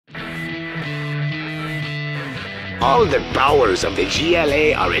All the powers of the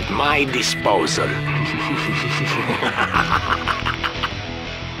GLA are at my disposal.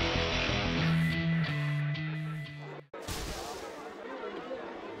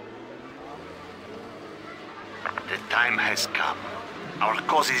 The time has come. Our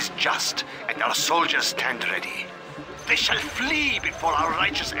cause is just, and our soldiers stand ready. They shall flee before our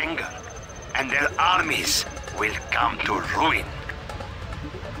righteous anger, and their armies will come to ruin.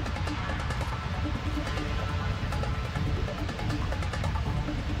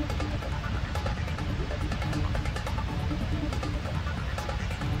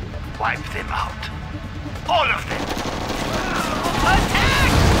 Wipe them out. All of them!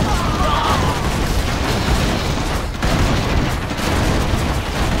 Attack!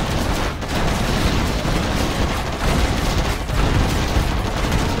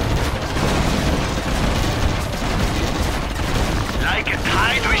 Like a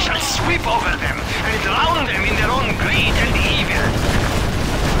tide, we shall sweep over them and drown them in their own greed and evil.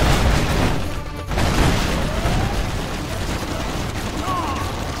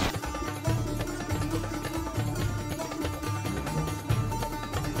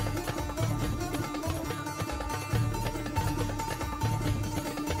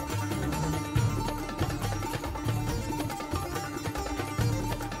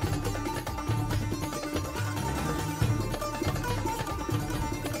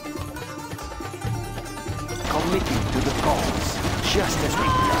 Committing to the cause, just as we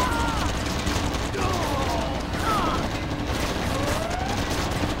planned.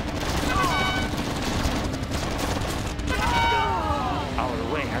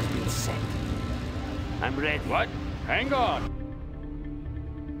 Our way has been set. I'm ready. What? Hang on.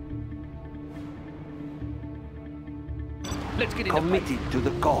 Let's get in Committed to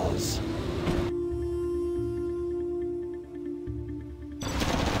the cause.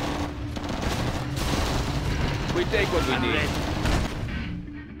 We take what we need. Ready.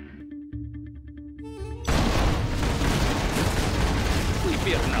 We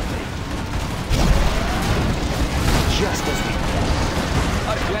fear nothing. Just as we planned.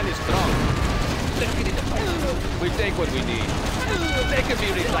 Our clan is strong. Let's get in the fight. We take what we need. They can be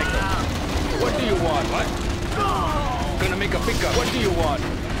recycled. What do you want? What? Gonna make a pickup. What do you want?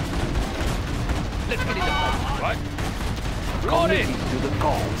 Let's get in the fight. What? Load it! Committed to the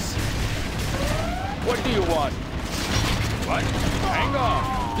cause. What do you want? What? Hang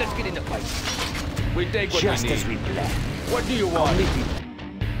on. Let's get in the fight. We take what Just we need. as we planned. What do you want? Committed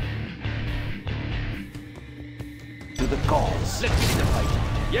to the cause. Let's get in the fight.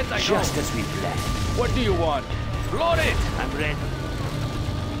 Yes, I know. Just as we planned. What do you want? Load it! I'm ready.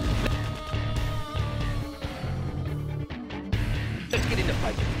 Let's get in the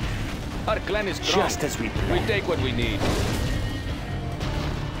fight. Our clan is strong. Just as we We planned. take what we need.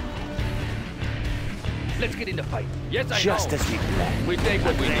 Let's get in the fight. Yes, I Just know. as we planned. We take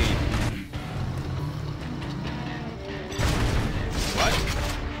what we need. What?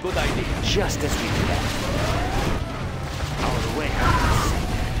 Good idea. Just as we planned. Our way has been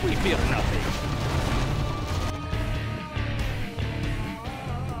set. We fear nothing.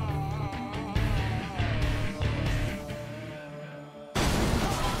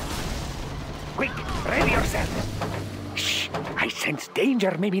 Quick, ready yourself. Shh! I sense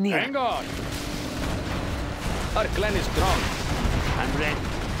danger may be near. Hang on. Our clan is strong. I'm ready.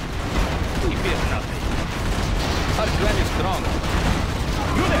 We fear nothing. Our clan is strong.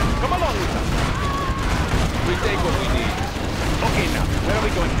 You there, come along with us. We take what we need. Okay, now, where are we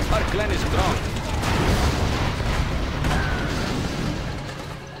going? Our clan is strong.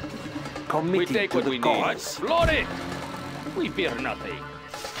 We Committed take to what the we cause. need. Load it! We fear nothing.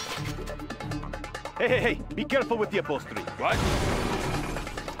 Hey, be careful with the upholstery. What?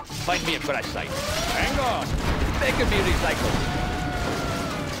 Find me a crash site. Hang on. They can be recycled.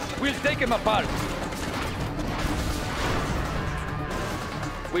 We'll take them apart.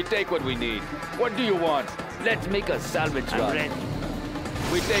 We take what we need. What do you want? Let's make a salvage run. I'm ready.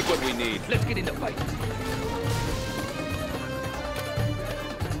 We take what we need. Let's get in the fight.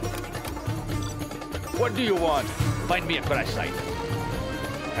 What do you want? Find me a crash site.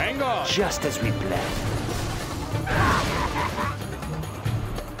 Hang on. Just as we planned.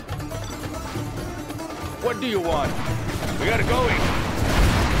 What do you want? We are going.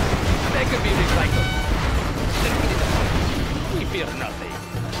 They can be recycled. Let's get in the fight. We fear nothing.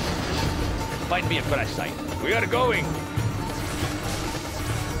 Find me a crash site. We are going.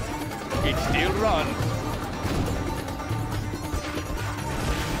 It still runs.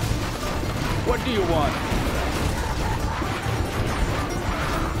 What do you want?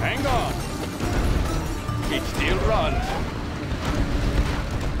 Hang on. It still runs.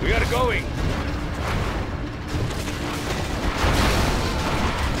 We are going.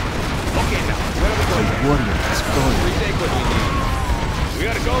 warrior is going. We take what we need. We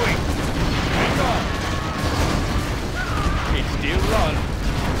are going. Hang on. It still runs.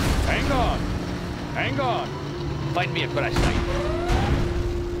 Hang on. Hang on. Find me a crash site.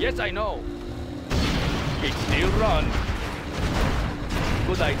 Yes, I know. It still runs.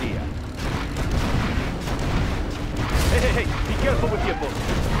 Good idea. Hey, be careful with your boat.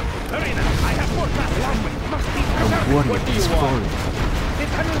 Hurry now, I have more fast landway. Must be preserved. The warrior What do you is want? falling. The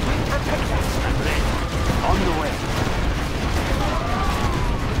tunnels will protect us. I'm ready. On the way.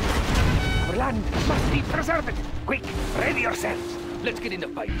 Our land must be preserved. Quick, ready yourselves. Let's get in the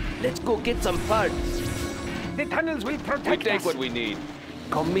fight. Let's go get some parts. The tunnels will We protect take us. what we need.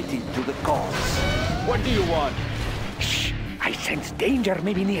 Committed to the cause. What do you want? Shh, I sense danger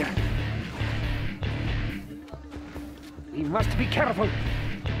may be near. We must be careful.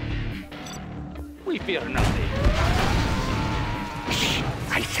 We fear nothing. Shh,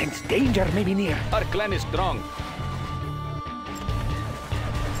 I sense danger may be near. Our clan is strong.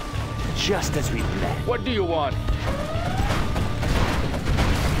 Just as we planned. What do you want?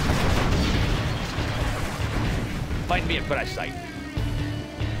 Find me a crash site.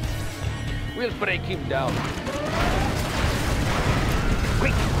 We'll break him down.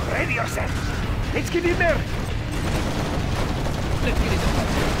 Quick, ready yourselves. Let's get in there. Let's get in the fight.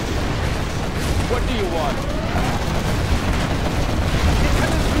 What do you want? The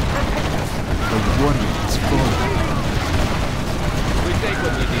tunnels will protect us. The warrior is falling. We take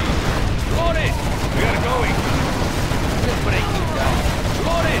what we need. Load it! We are going. Let's break him down.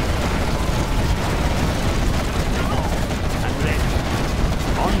 Load it! I'm ready.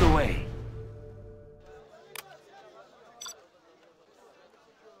 On the way.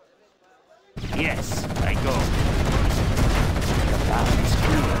 Yes, I go. The path is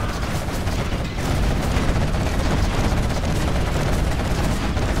clear.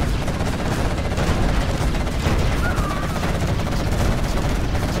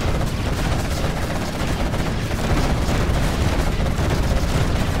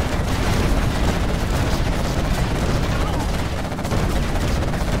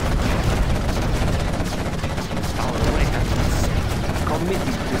 Our way has been set.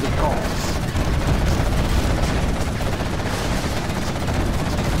 Committed to the cause.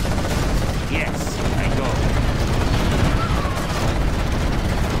 Yes, I go.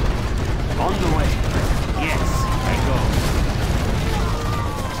 On the way. Yes, I go.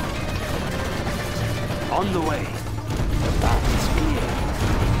 On the way. The path is clear.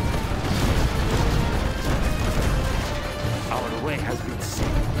 Our way has been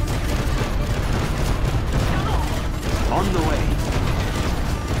set. On the way.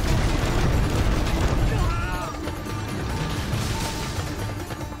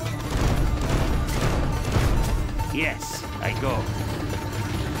 Yes, I go.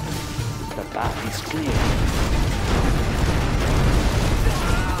 The path is clear.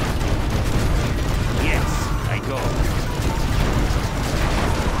 Yes, I go.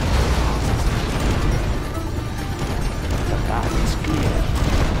 The path is clear.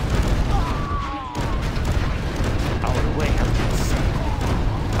 Our way has been set.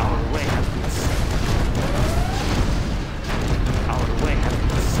 Our way has been set. Our way has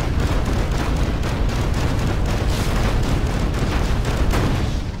been set.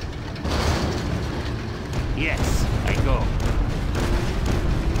 Yes, I go.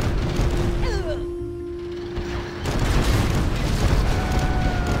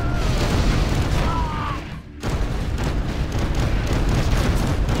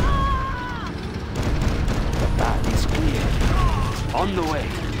 The path is clear. On the way.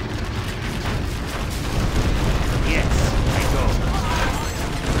 Yes, I go.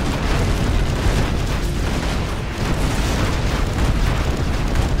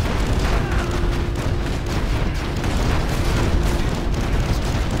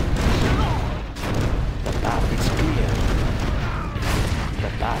 The path is clear. The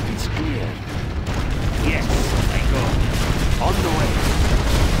path is clear. Yes, I go. On the way.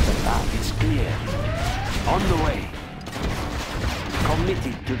 The path is clear. On the way.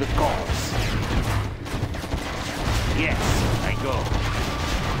 Committed to the cause. Yes, I go.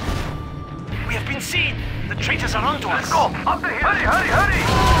 We have been seen! The traitors are onto us! Let's go! Up the hill! Hurry, hurry, hurry!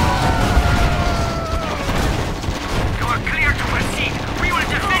 You are clear to proceed! We will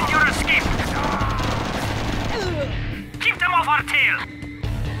defend your escape! Keep them off our tail!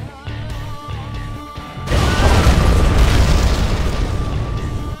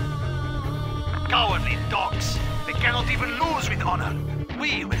 Cowardly dogs! They cannot even lose with honor!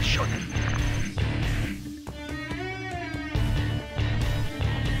 We will show them!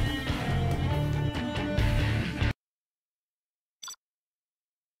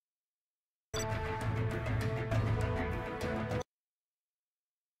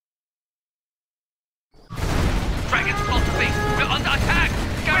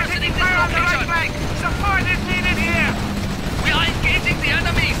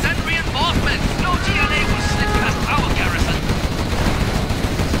 enemy! Send reinforcements! No GLA will slip past our garrison!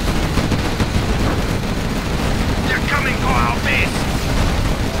 They're coming for our base!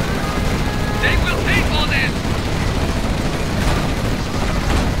 They will pay for this!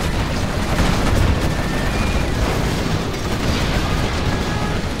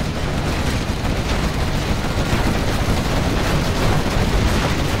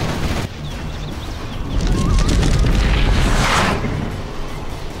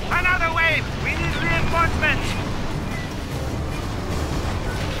 Another wave! We need reinforcements!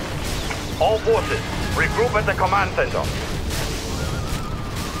 All forces, regroup at the command center.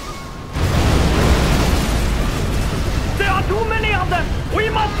 There are too many of them! We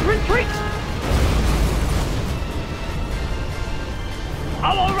must retreat!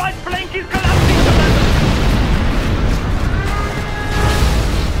 Our right flank is collapsing!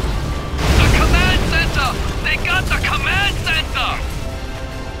 The command center! They got the command center!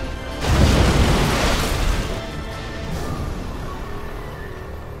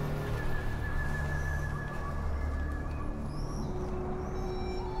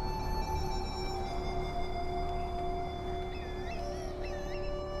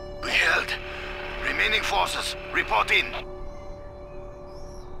 We held. Remaining forces, report in.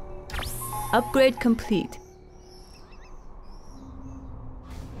 Upgrade complete.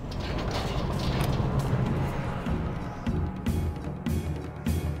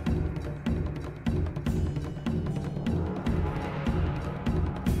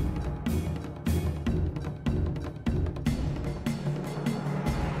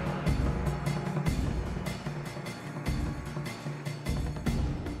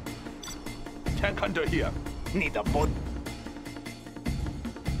 Tank hunter here. Need a boat.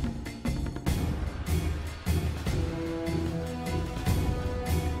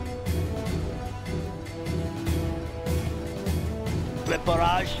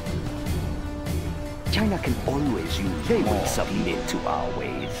 Barrage. China can always use They more. will submit to our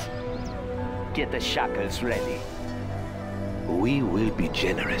ways. Get the shackles ready. We will be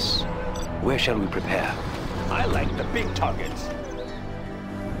generous. Where shall we prepare? I like the big targets.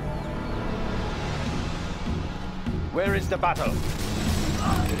 Where is the battle?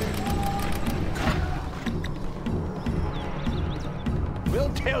 We'll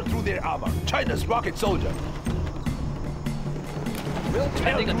tear through their armor. China's rocket soldier. We'll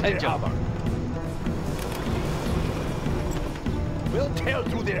tear through their armor. We'll tear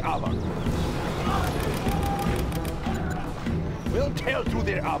through their armor. We'll tear through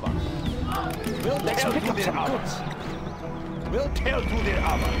their armor. We'll tear through their armor. We'll tear through their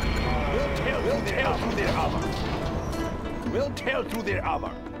armor. We'll tear through their armor. We'll tear through their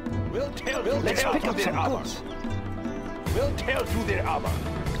armor. We'll tear through their armor. We'll tear through their armor.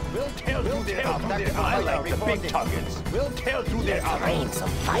 We'll tear through their armor. I like the big targets. We'll tear through their armor. Rain some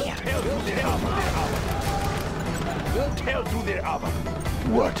fire. Tear through their armor. We'll tear through their armor.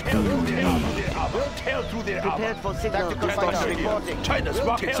 What do you need? We'll tear through their armor. Prepared for signal distortion reporting. China's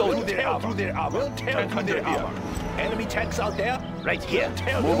rocket soldier. Tear through their armor. We'll tear through their armor. Enemy tanks out there? Right here.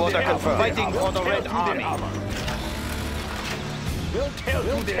 Move order confirmed. Fighting for the Red Army. We'll tear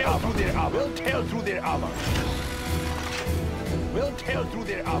through their armor. We'll tear through their armor. We'll tear through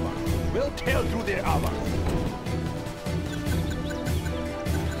their armor. We'll tear through their armor.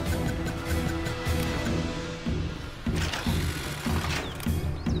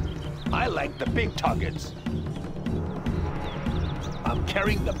 I like the big targets. I'm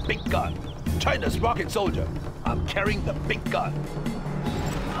carrying the big gun. China's rocket soldier. I'm carrying the big gun.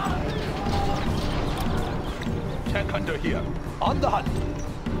 Tank hunter here. On the hunt.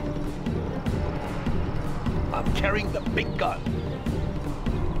 I'm carrying the big gun.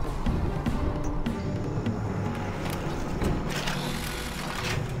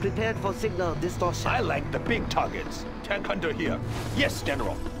 Prepared for signal distortion. I like the big targets. Tank hunter here. Yes,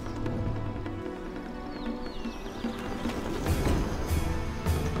 General.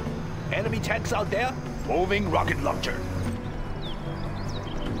 Enemy tanks out there? Moving rocket launcher.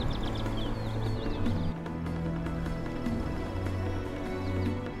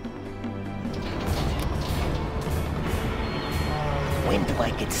 When do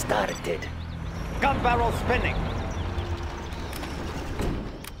I get started? Gun barrel spinning.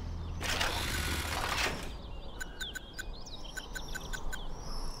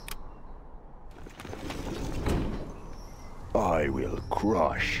 I will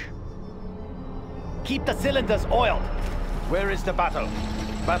crush. Keep the cylinders oiled. Where is the battle?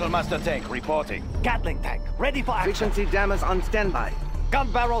 Battlemaster tank reporting. Gatling tank, ready for action. Frequency jammers on standby.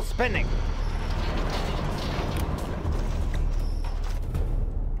 Gun barrel spinning.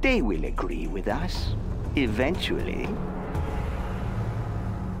 They will agree with us. Eventually.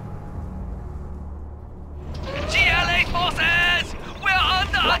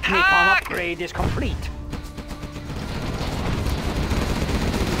 Attack! Napalm upgrade is complete.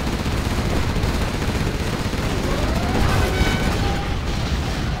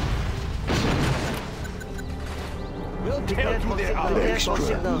 We'll tear through their armor. Extra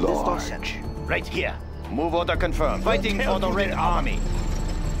large. Right here. Move order confirmed. Fighting for the Red Army.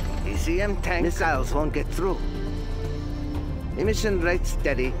 ECM tank missiles won't get through. Emission rate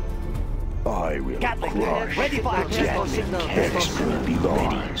steady. I will Gatling crush. ready for action. Extra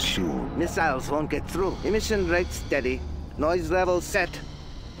large. Soon. Missiles won't get through. Emission rate steady. Noise level set.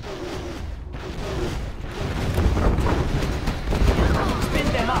 Spin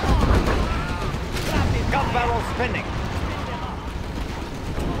them up. Gun barrel spinning.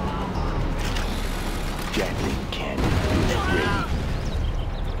 Gatling cannon is ready.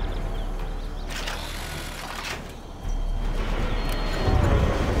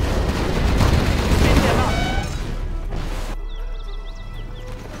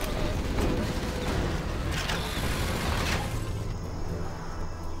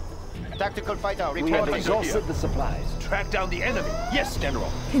 Tactical fighter We have reporting. exhausted the supplies. Track down the enemy. Yes,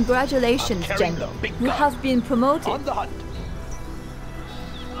 General. Congratulations, I'm carrying General. the big You gun. have been promoted. On the hunt.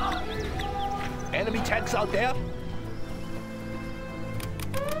 Enemy tanks out there?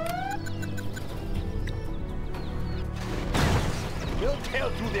 We'll tear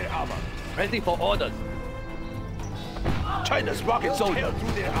through their armor. Ready for orders. China's rocket soldier. We'll tear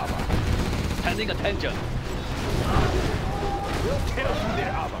through their armor. Standing attention. We'll tear through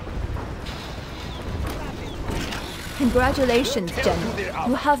their armor. Congratulations, Tear General. through their armor.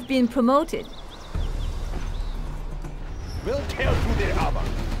 You have been promoted. We'll tear through their armor.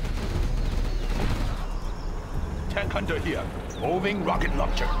 Tank hunter here. Moving rocket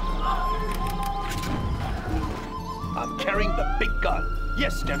launcher. I'm carrying the big gun.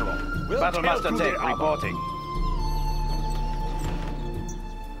 Yes, General. We'll Battle tear Master through their Tank armor. reporting.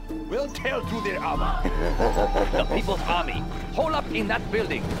 We'll tear through their armor. The People's Army. Hold up in that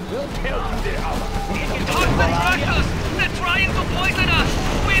building. We'll tear through their armor. Toxic tractors! They're trying to poison us!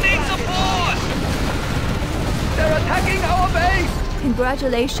 We need support! They're attacking our base!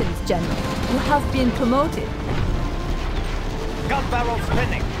 Congratulations, General. You have been promoted. Gun barrel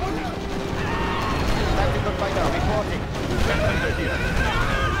spinning. Tactical fighter reporting. Tank hunter here.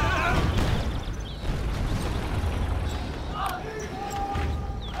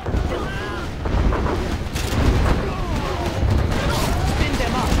 Spin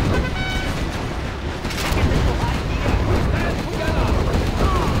them up.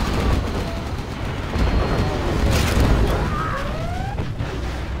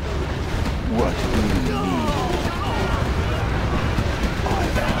 What do you need?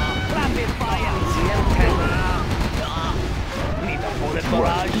 Rapid fire. ECM tank. Need a bullet What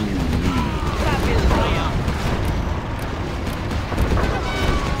barrage. do you need? Rapid fire.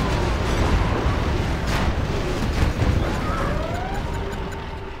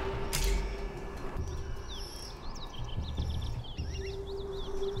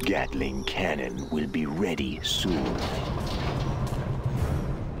 Gatling cannon will be ready soon.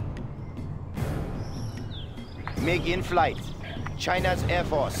 MiG in flight. China's Air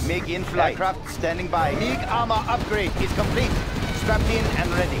Force. MiG in flight. Aircraft standing by. MiG armor upgrade is complete. Strapped in and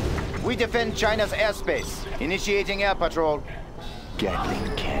ready. We defend China's airspace. Initiating air patrol.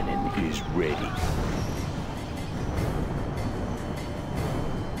 Gatling cannon is ready.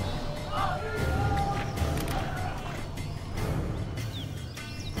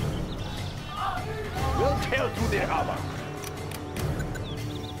 We'll tear through their armor.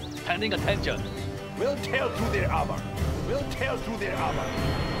 Standing attention. We'll tear through their armor. We'll tear through their armor.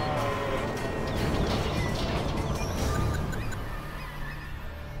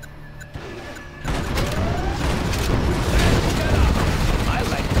 I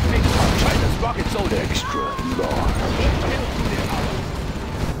like the big one. China's rocket soldier. Extra large. We'll tear through their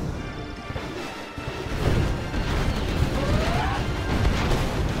armor.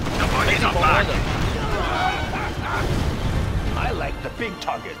 The bodies are back. I like the big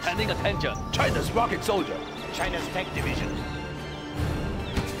target. Standing attention. China's rocket soldier. China's tank division.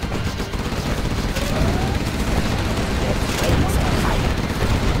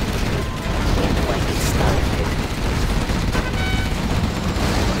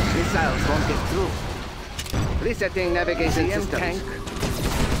 Missiles won't get through. Resetting navigation system. Tank.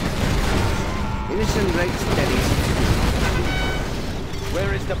 Emission rate steady.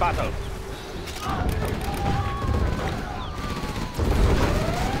 Where is the battle?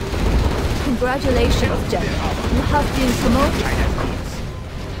 Congratulations, General. You have been promoted.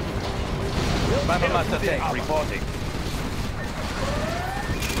 Battle Master Tank reporting.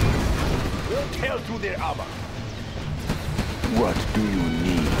 We'll tear through their armor. What do you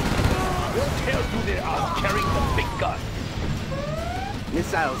need? We'll tear through their armor carrying the big gun.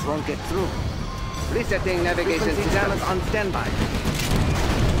 Missiles won't get through. Resetting navigation systems on standby.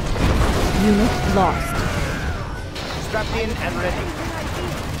 Unit lost. Strapped in and ready.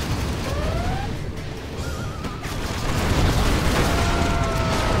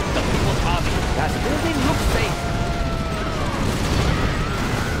 The People's Army. That building looks safe.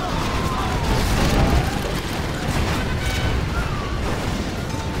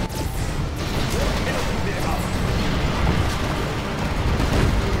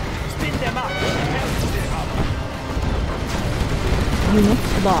 Spin them up.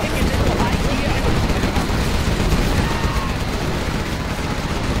 Unit lost.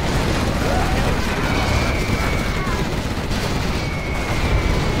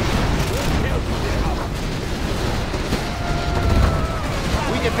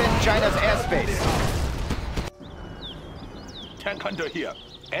 We defend China's airspace. Tank hunter here.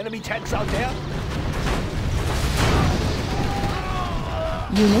 Enemy tanks out there?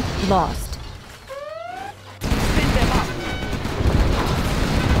 Unit lost. Spin them up.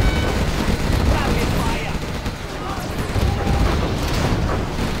 Rapid fire.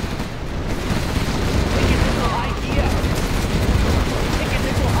 Take it into high gear. Take it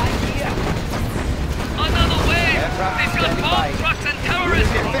into high gear. Another wave! Aircraft They've got standing by. bomb trucks and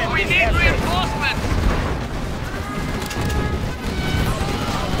terrorists! Defend We this need airspace. reinforcements!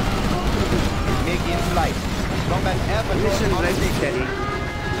 MiG in flight. Combat air patrol Mission on ready station. steady.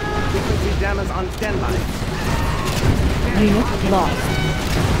 Frequency jammers on standby. Unit lost.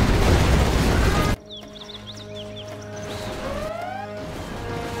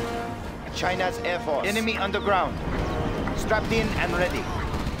 China's Air Force. Enemy underground. Strapped in and ready.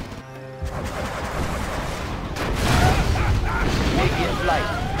 MiG in flight.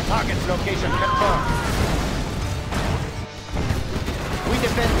 Target's location confirmed. We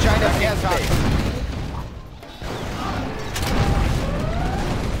defend China's airspace.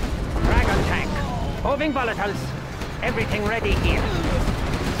 Dragon tank. Moving volatiles. Everything ready here.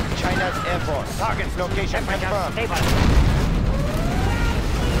 China's Air Force. Target's location confirmed. Stable.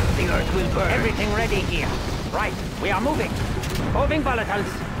 The earth will burn. Everything ready here. Right, we are moving. Moving volatiles.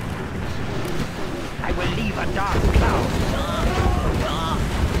 I will leave a dark cloud.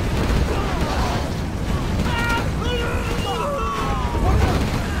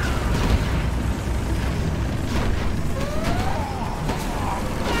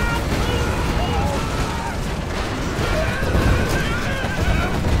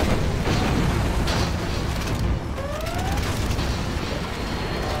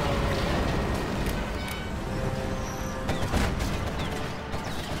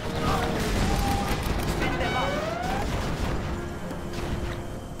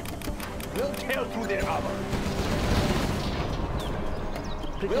 We'll tear through their armor.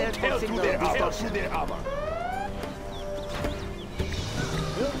 We'll tear through their armor.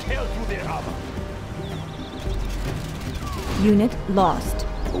 We'll tear through their armor. Unit lost.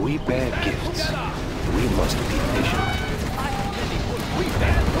 We bear gifts. We must be patient. We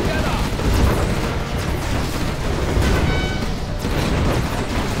stand together.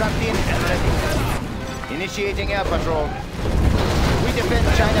 Strapped in and ready. Initiating air patrol. We defend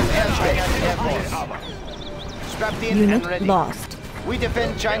China's airspace. Air Force. Strapped in Unit and ready. lost. We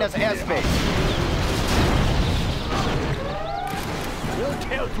defend China's airspace. We'll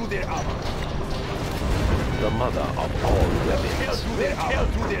tear through their armor. The mother of all weapons. Tear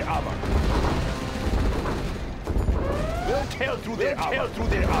through their armor. We'll tear through their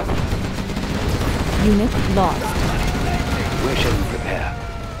armor. Unit lost. Where shall we prepare?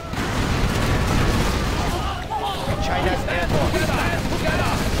 China's Air Force.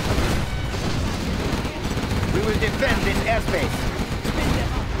 We will defend this airspace.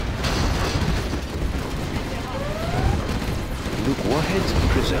 Luke, warheads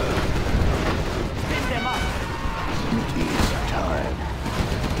preserved. Spin them up. It is time.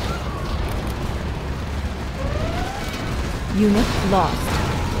 Unit lost.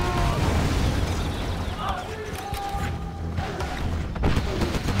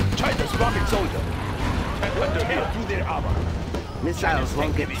 China's rocket soldier. Tank hunter tear through their armor. Missiles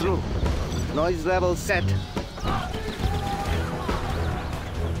won't get through. Noise level set.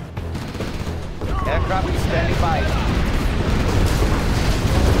 Aircraft standing by.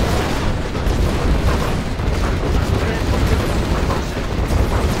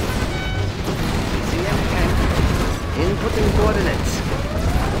 CM10. Inputting coordinates.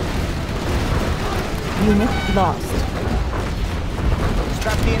 Unit lost.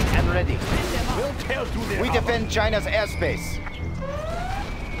 Strapped in and ready. We'll tear through their We armor. defend China's airspace.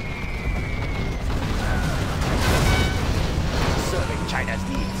 China's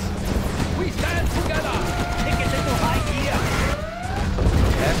needs. We stand together! Tickets into high gear!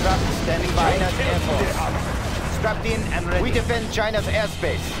 Aircraft standing by. China's Air Force. Strapped in and ready. We defend China's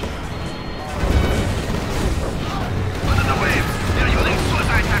airspace. Under the wave! They're using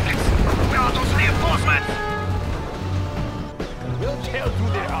suicide tactics! We are those reinforcements! We'll tear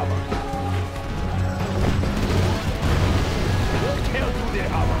through their armor. We'll tear through their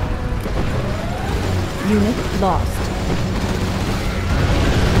armor. Unit lost.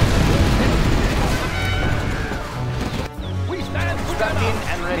 We stand Strapped together! in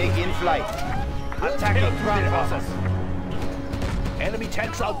and ready. In flight. We'll Attacking tear through ground their forces. armor. Enemy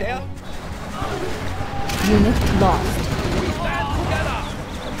tanks out there? Unit lost. We stand together!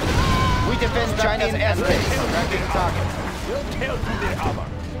 We defend China's airspace. Tracking target. We'll tear through their armor.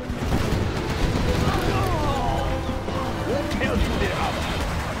 We'll tear through their armor.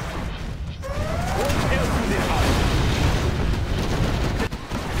 We'll tear through their armor.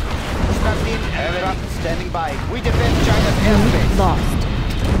 Strapped in. Aircraft standing by. We defend China's Unit airspace. lost.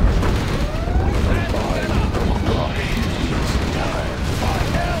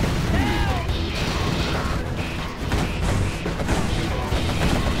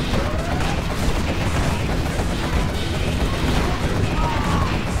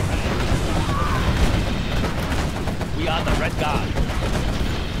 We are the Red Guard.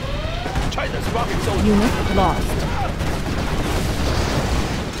 China's rocket soldiers. Unit lost.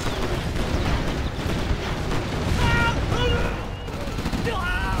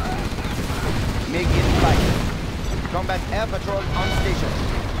 MiG in flight. Combat air patrol on station.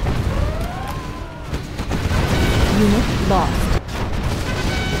 Unit lost.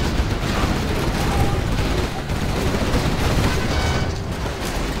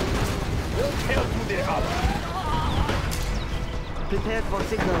 We'll tear through their armor. Prepared for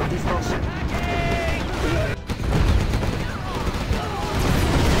signal distortion.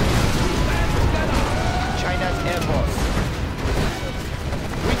 China's Air Force.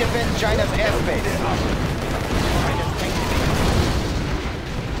 We defend China's airspace. China's tank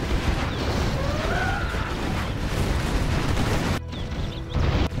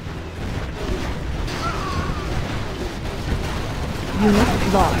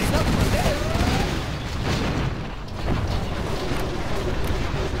Unit lost.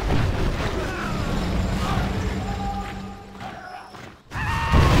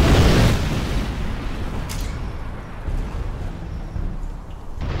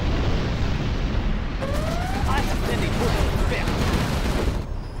 I am sending troops back.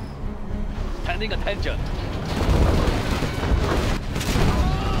 Standing attention.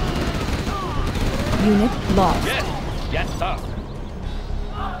 Unit lost. Yes! Yes, sir!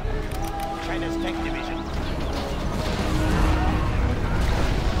 China's tank division.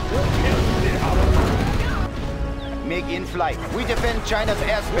 We'll tear through their armor. MiG in flight. We defend China's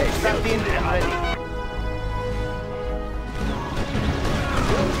airspace. Strapped in and ready.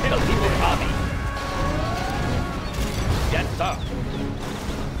 We'll tear through their armor. Yes, sir!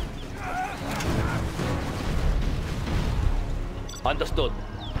 Understood.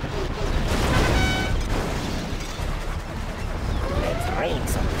 Let's rain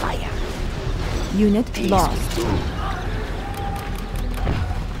some fire. Unit lost.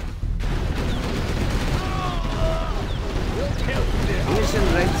 We'll tear through their armor. Mission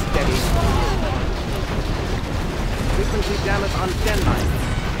rate steady. Frequency jammers on standby.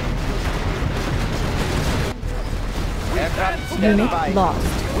 Aircraft standing Unit by.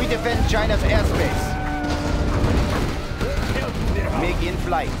 lost. We defend China's airspace. We'll tear through their armor. MiG in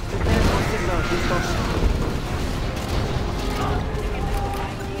flight. Prepare for signal distortion.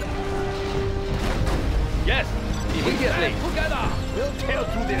 Yes! Immediately! Together! We'll tear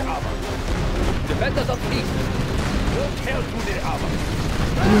through their armor. Defenders of peace! We'll tear through their armor.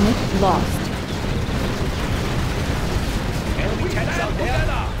 Unit lost. Enemy tanks out there?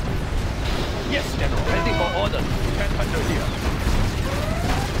 Together! Yes, General. Ready for orders. Can't handle here.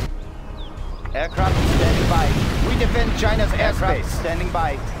 Aircraft standing by. We defend China's airspace. Standing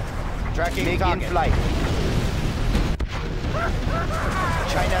by. Tracking MiG in flight.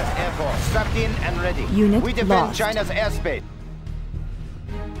 China's Air Force. Strapped in and ready. Unit We defend lost. China's airspace.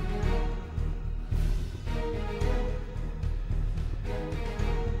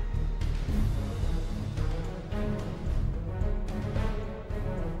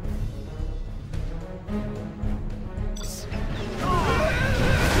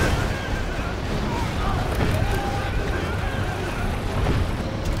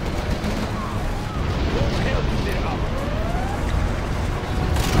 We'll tear through their armor.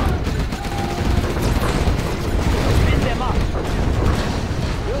 Spin them up!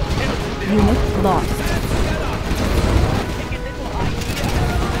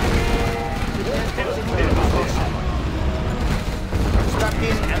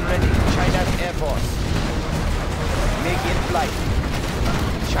 Force. MiG in flight.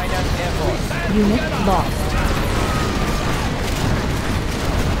 China's Air Force. Unit lost.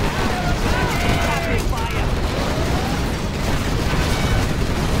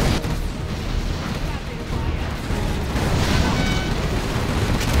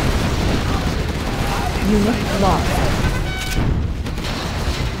 Unit lost.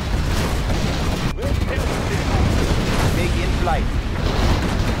 MiG in flight.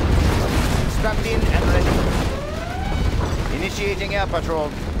 Strapped in and ready. Initiating air patrol.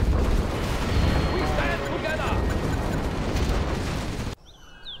 We stand together.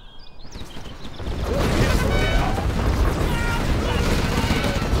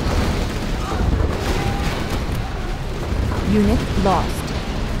 Unit lost.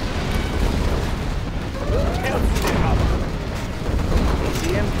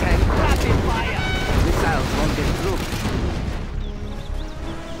 ACM tank. Rapid fire. Missiles won't get through.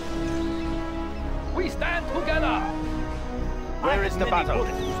 We stand together. Where is the battle?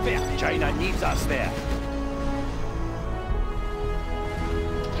 China needs us there.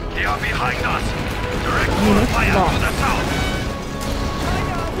 They are behind us. Direct Unit fire lost. to the south.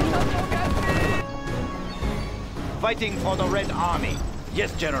 Fighting for the Red Army.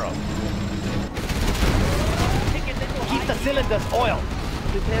 Yes, General. Keep the cylinders oiled.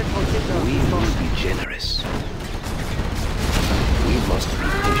 Prepared for signal We must distortion. be generous. We must be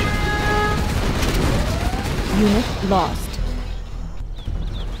patient. Unit lost.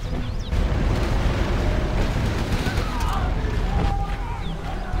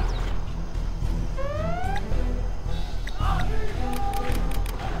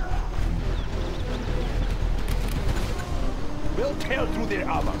 We'll tear through their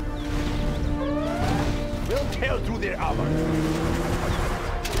armor. We'll tear through their armor.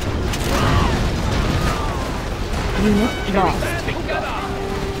 Unit lost. Together.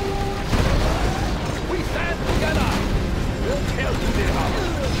 We stand together. We'll tear through their armor.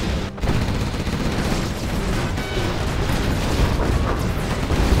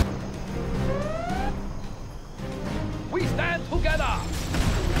 We stand together.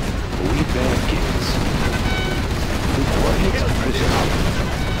 We bear gifts. The warheads prisoner.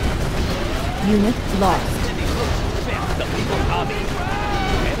 Unit lost. The People's Army.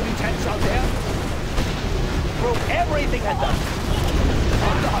 Enemy tanks out there. Broke everything at them.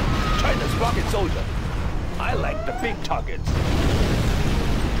 On the hunt. China's rocket soldier. I like the big targets.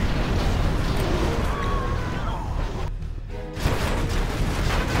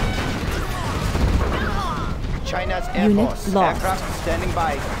 China's Air Unit Force. lost. Aircraft standing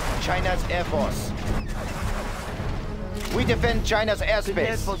by. China's Air Force. We defend China's Prepared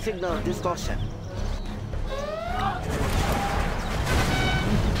airspace. for signal distortion.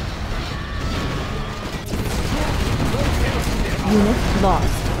 Unit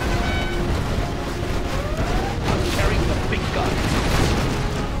lost. I'm carrying the big gun.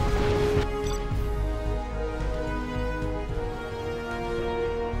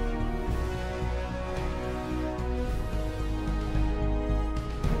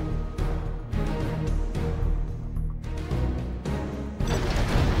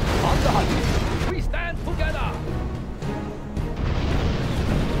 On the hunt. We stand together.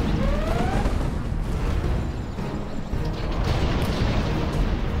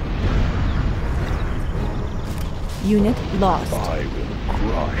 Unit lost. I will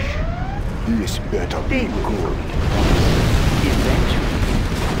crush. This better be good. Eventually,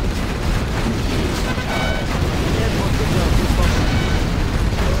 Prepared for signal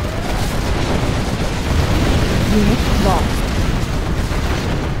distortion. Unit lost.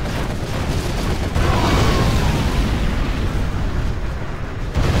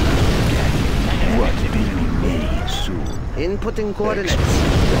 What will be made soon? Inputting coordinates.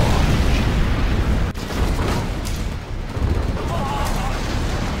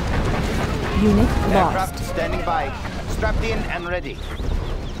 Unit Aircraft lost. standing by. Strapped in and ready.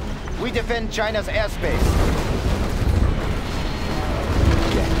 We defend China's airspace.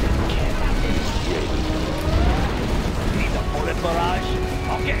 Need a bullet barrage.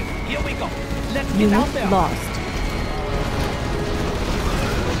 Okay, here we go. Let's get out Unit there. lost.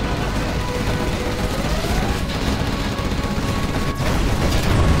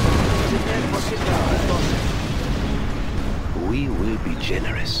 Prepared for signal distortion. we will be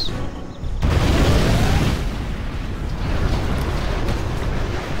generous.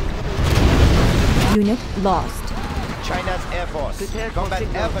 Unit lost. China's Air Force. Prepared for Combat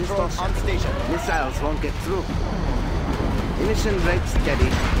signal air patrol distortion. on station. Missiles won't get through. Emission rate steady.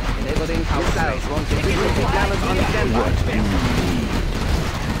 Enabling missiles won't get through. Damage on standby.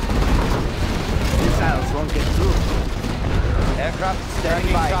 Missiles won't get through. Aircraft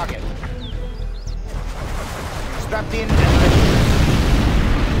standing by. Target. Strapped in and ready.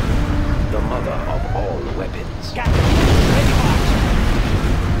 The mother of all weapons. Captain, ready march.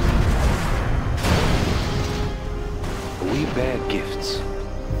 We bear gifts.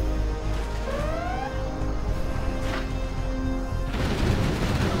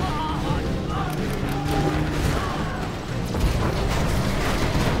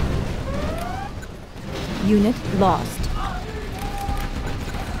 Unit lost.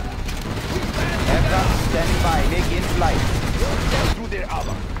 Aircraft standing by. Make in flight. Through their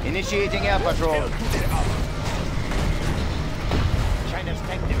armor. Initiating air patrol. Through their armor. China's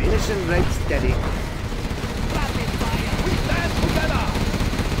tank division. Mission rate steady. Rapid fire. We stand together.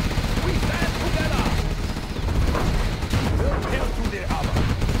 We stand together. We'll tear through their armor.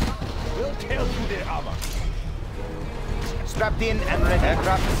 We'll tear through their armor. Strapped in and ready.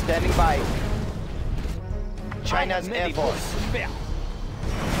 Aircraft standing by. China's Air Force. Spare.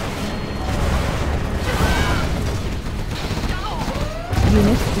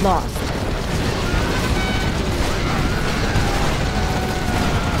 Unit lost.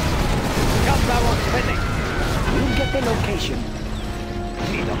 Gun barrel ready. We'll get the location.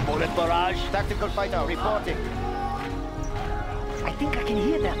 Need a bullet barrage? Tactical fighter reporting. I think I can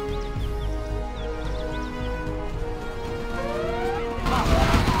hear them.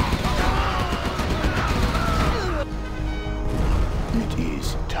 It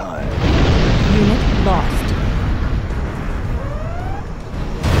is time. Unit lost.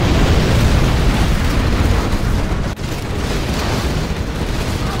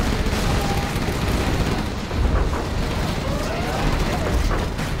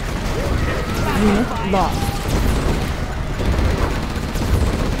 Unit lost.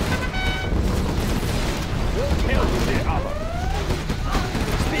 We'll tear through their armor.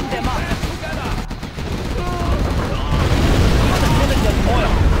 Spin them up. Cylinders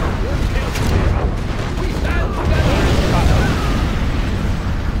oil. We'll tear through their armor. We stand together.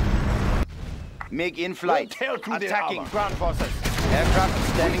 Make in flight. We'll tear through their Attacking armor. ground forces.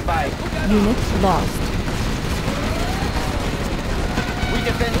 Aircraft standing by. Unit lost. We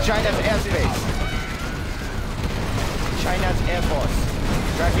defend China's airspace. China's Air Force.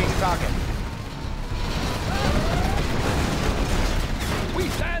 Tracking target. We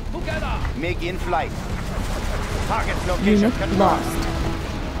stand together. Make in flight. Target location Unit confirmed. lost.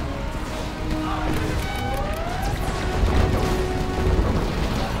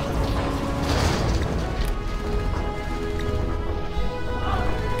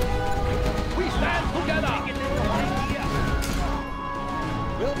 We stand together.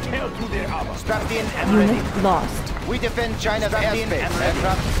 We'll tear through their armor. Strapped in and ready. Unit lost. We defend China's airspace.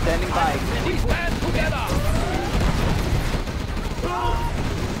 Aircraft standing by. We stand together.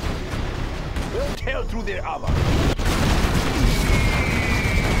 We'll tear through their armor.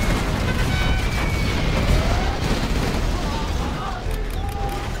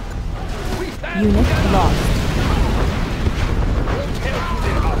 We stand Unit together. lost. We'll tear through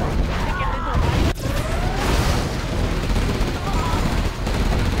their armor.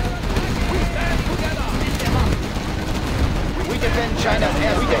 We stand together. We defend China's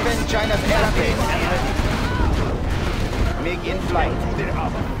air. We defend China's airspace. Make in flight. Through their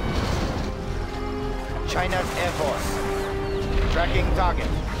armor. China's Air Force. Tracking target.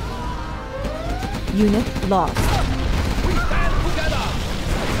 Unit lost. We stand together.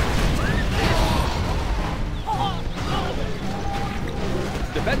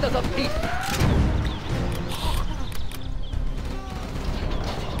 Defenders of peace.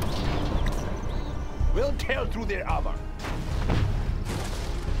 We'll tear through their armor.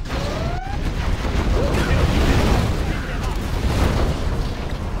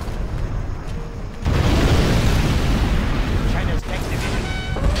 China's tank division.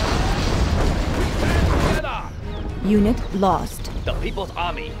 Together. Unit lost. The People's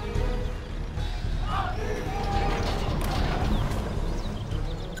Army.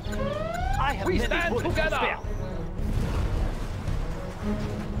 I have We many stand bullets to together. spare.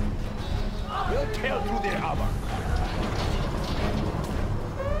 We'll tear through their armor.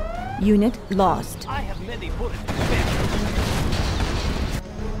 Unit lost. I have many bullets to spare.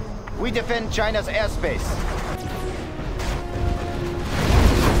 We defend China's airspace.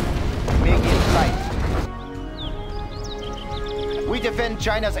 Make in flight. We defend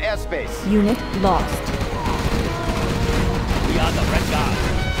China's airspace. Unit lost. We are the Red Guard.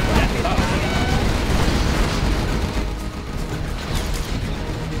 That is us.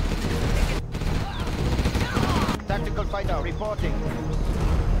 Tactical fighter reporting.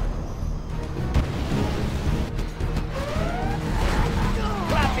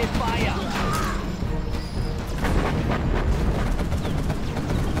 Rapid fire.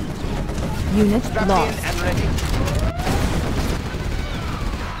 Unit Strapped lost. in and ready.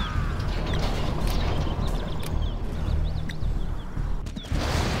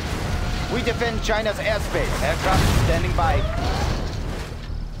 We defend China's airspace. Aircraft standing by.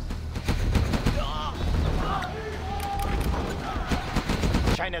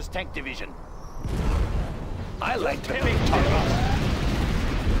 China's tank division. I like the big targets.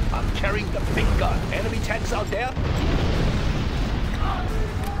 I'm carrying the big gun. Enemy tanks out there?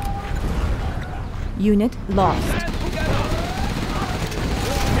 Unit lost. Stand together!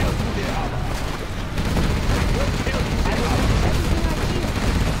 We'll tear through their armor. We'll tear through their armor.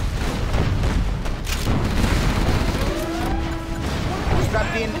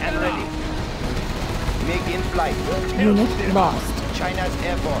 Strapped in and ready. MiG in flight. Unit lost. China's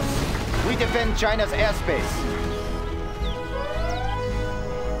Air Force. We defend China's airspace.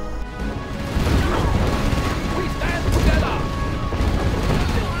 We stand together!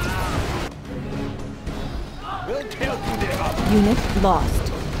 We'll tear through their armor. Unit lost.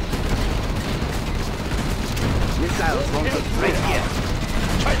 Missiles won't Tear get through right their here.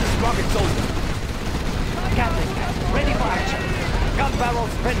 armor. China's rocket soldier. Captain, ready for action. Gun barrel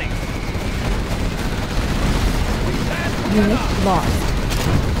spinning. We stand together! Unit lost.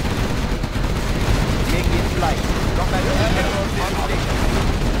 MiG in flight. Combat air on station.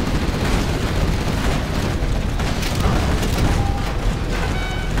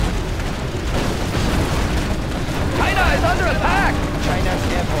 China is under attack! China's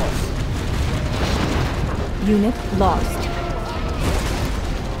Air Force. Unit lost.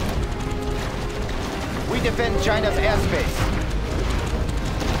 We defend China's airspace.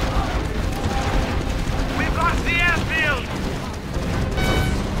 We've lost the airfield!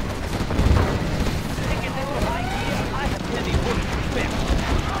 Take it into high gear. I have plenty bullets to spare.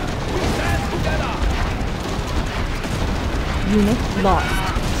 We stand together! Unit lost.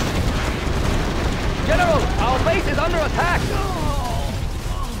 General, our base is under attack!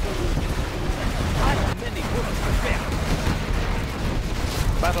 I have many bullets to spare.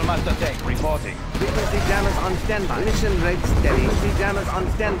 Battlemaster tank reporting. Frequency jammers on standby. Mission rate steady. Frequency jammers on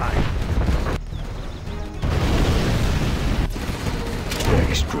standby.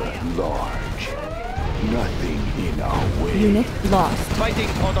 Extra large. Nothing in our way. Unit lost. Fighting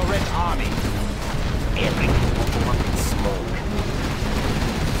for the Red Army. Everything will go up in smoke.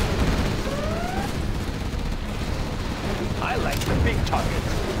 I like the big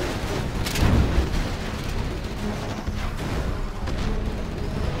targets.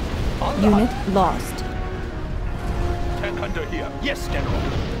 On the Unit hunt. lost. Tank hunter here. Yes, General.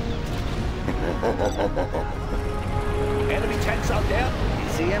 Enemy tanks out there?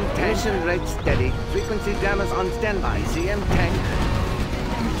 ECM tank. Mission rate steady. Frequency jammers on standby. ECM tank.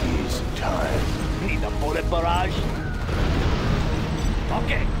 It is time. Need a bullet barrage?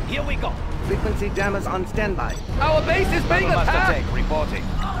 Okay, here we go. Frequency jammers on standby. Our base is being Battlemaster attacked! tank reporting.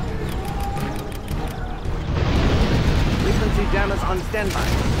 Frequency jammers on standby.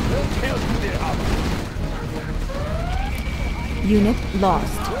 We'll tear through their armor. Unit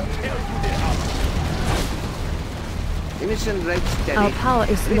lost. We'll tear through their armor. Emission rate steady. Our power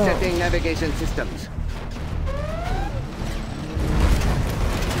is low. Resetting navigation systems.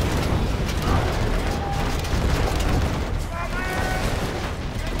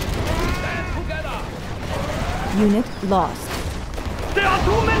 Stand together! Unit lost. There are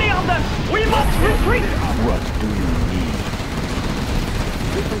too many of them! We must retreat! What do you need?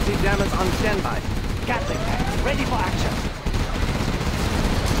 Frequency jammers on standby. Gatling tank, ready for action.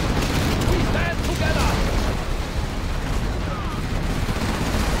 We stand together!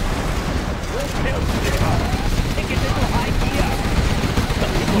 We'll tear through their armor. Take it into high gear.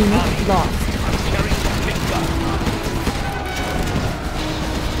 Unit lost. I'm carrying the big gun.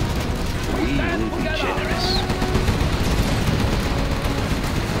 We will be generous.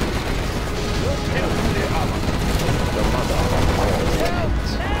 We'll tear through their armor. The mother of all weapons.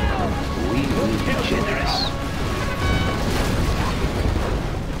 We will be generous.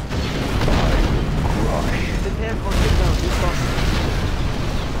 Prepare for signal response.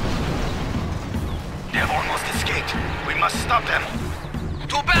 They've almost escaped. We must stop them.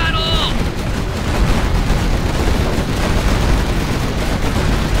 To battle!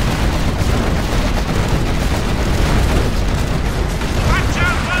 Watch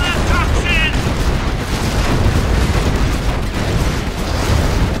out for the toxin!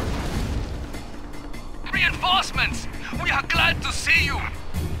 Reinforcements! We are glad to see you!